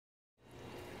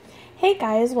Hey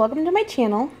guys, welcome to my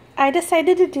channel. I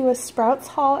decided to do a Sprouts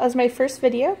haul as my first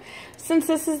video since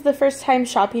this is the first time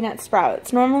shopping at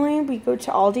Sprouts. Normally we go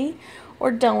to Aldi or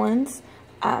Dillon's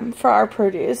for our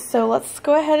produce, so let's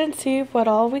go ahead and see what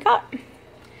all we got. I'm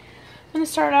going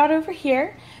to start out over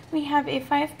here. We have a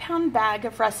 5-pound bag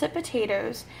of russet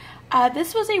potatoes.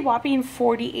 This was a whopping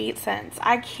 48 cents.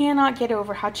 I cannot get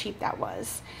over how cheap that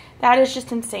was. That is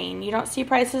just insane. You don't see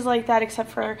prices like that except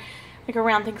for like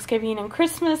around Thanksgiving and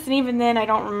Christmas, and even then I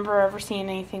don't remember ever seeing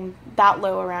anything that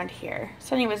low around here.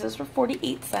 So anyways, those were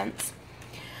 48 cents.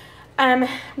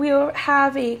 We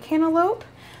have a cantaloupe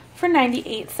for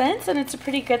 98 cents, and it's a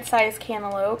pretty good sized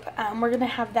cantaloupe. We're going to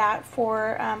have that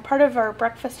for part of our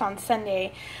breakfast on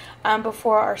Sunday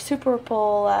before our Super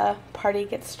Bowl party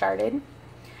gets started.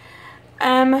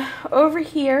 Over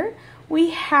here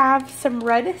we have some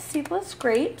red seedless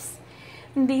grapes.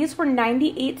 And these were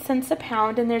 98 cents a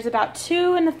pound, and there's about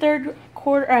 2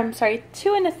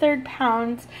 1/3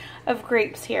 pounds of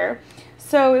grapes here.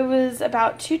 So it was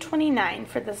about $2.29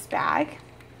 for this bag.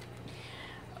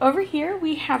 Over here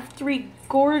we have 3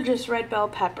 gorgeous red bell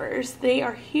peppers. They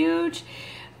are huge.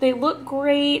 They look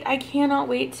great. I cannot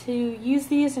wait to use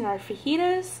these in our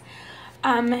fajitas.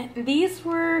 These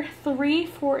were 3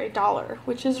 for $1,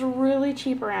 which is really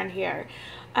cheap around here.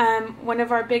 One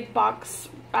of our big box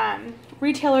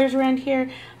retailers around here,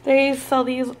 they sell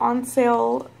these on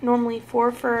sale normally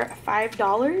for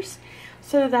 $5.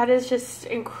 So that is just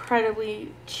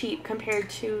incredibly cheap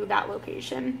compared to that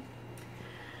location.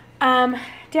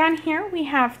 Down here we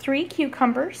have 3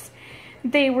 cucumbers.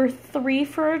 They were 3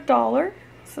 for $1.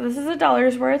 So this is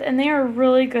 $1 worth, and they are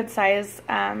really good size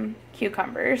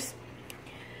cucumbers.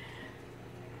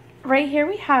 Right here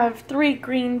we have 3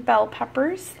 green bell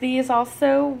peppers. These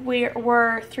also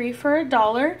were 3 for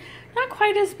 $1. Not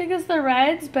quite as big as the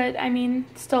reds, but I mean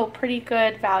still pretty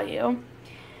good value.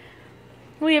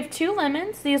 We have 2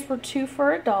 lemons. These were 2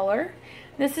 for $1.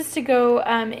 This is to go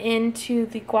into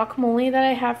the guacamole that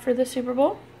I have for the Super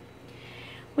Bowl.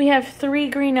 We have 3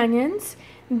 green onions.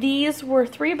 These were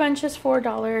 3 bunches for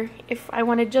 $1. If I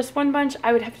wanted just 1 bunch,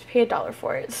 I would have to pay $1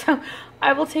 for it. So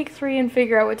I will take 3 and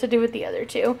figure out what to do with the other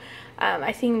 2.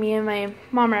 I think me and my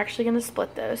mom are actually going to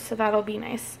split those, so that'll be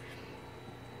nice.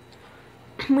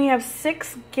 We have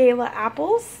 6 Gala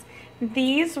apples.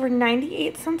 These were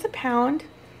 98 cents a pound.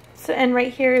 So, and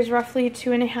right here is roughly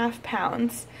 2.5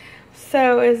 pounds.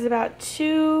 So it is about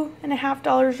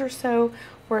 $2.50 or so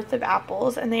worth of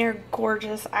apples, and they are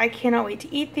gorgeous. I cannot wait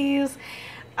to eat these.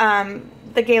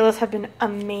 The Galas have been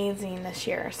amazing this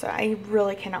year, so I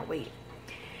really cannot wait.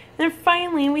 And then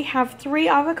finally we have 6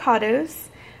 avocados.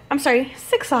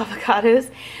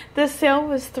 The sale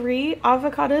was 3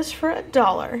 avocados for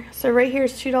 $1. So right here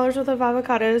is $2 worth of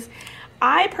avocados.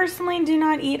 I personally do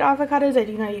not eat avocados. I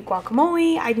do not eat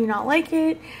guacamole. I do not like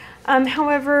it.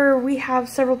 However, we have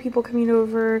several people coming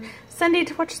over Sunday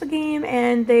to watch the game,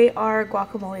 and they are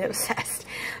guacamole obsessed.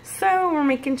 So we're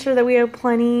making sure that we have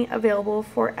plenty available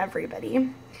for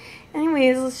everybody.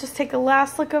 Anyways, let's just take a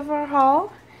last look of our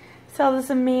haul. See all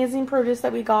this amazing produce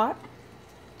that we got.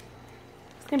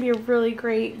 It's going to be a really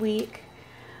great week.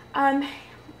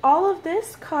 All of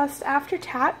this cost after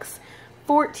tax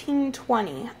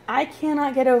 $14.20. I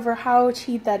cannot get over how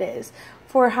cheap that is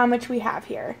for how much we have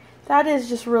here. That is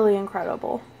just really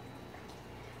incredible.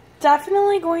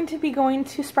 Definitely going to be going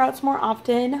to Sprouts more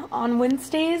often. On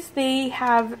Wednesdays, they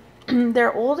have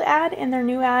their old ad and their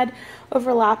new ad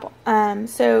overlap,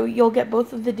 so you'll get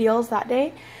both of the deals that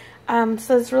day.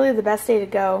 So it's really the best day to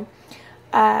go.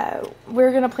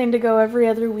 We're going to plan to go every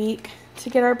other week to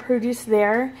get our produce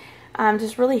there.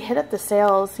 Just really hit up the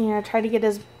sales, you know, try to get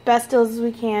as best deals as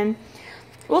we can.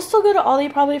 We'll still go to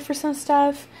Aldi probably for some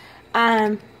stuff.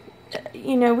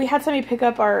 You know, we had somebody pick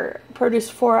up our produce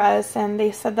for us, and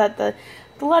they said that the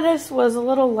lettuce was a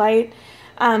little light.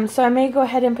 So I may go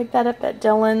ahead and pick that up at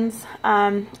Dillon's.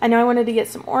 I know I wanted to get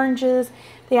some oranges.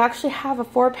 They actually have a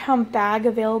 4-pound bag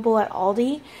available at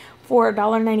Aldi for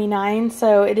 $1.99,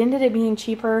 so it ended up being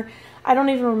cheaper. I don't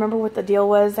even remember what the deal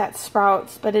was at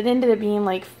Sprouts, but it ended up being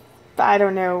like, I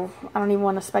don't know, I don't even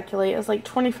want to speculate. It was like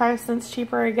 25 cents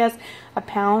cheaper, I guess, a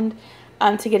pound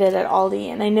to get it at Aldi.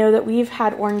 And I know that we've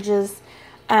had oranges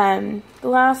the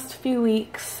last few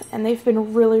weeks, and they've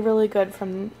been really, really good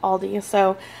from Aldi.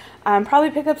 So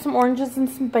probably pick up some oranges and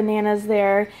some bananas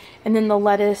there, and then the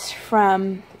lettuce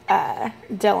from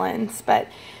Dillon's. But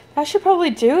that should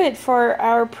probably do it for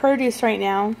our produce right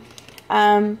now.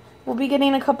 We'll be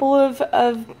getting a couple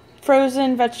of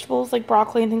frozen vegetables like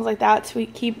broccoli and things like that, so we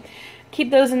keep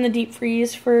those in the deep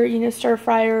freeze for, you know, stir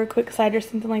fry or a quick side or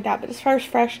something like that. But as far as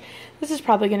fresh, this is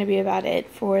probably going to be about it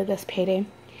for this payday.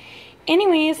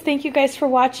 Anyways, thank you guys for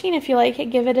watching. If you like it,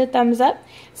 give it a thumbs up,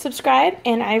 subscribe,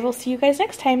 and I will see you guys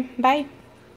next time. Bye.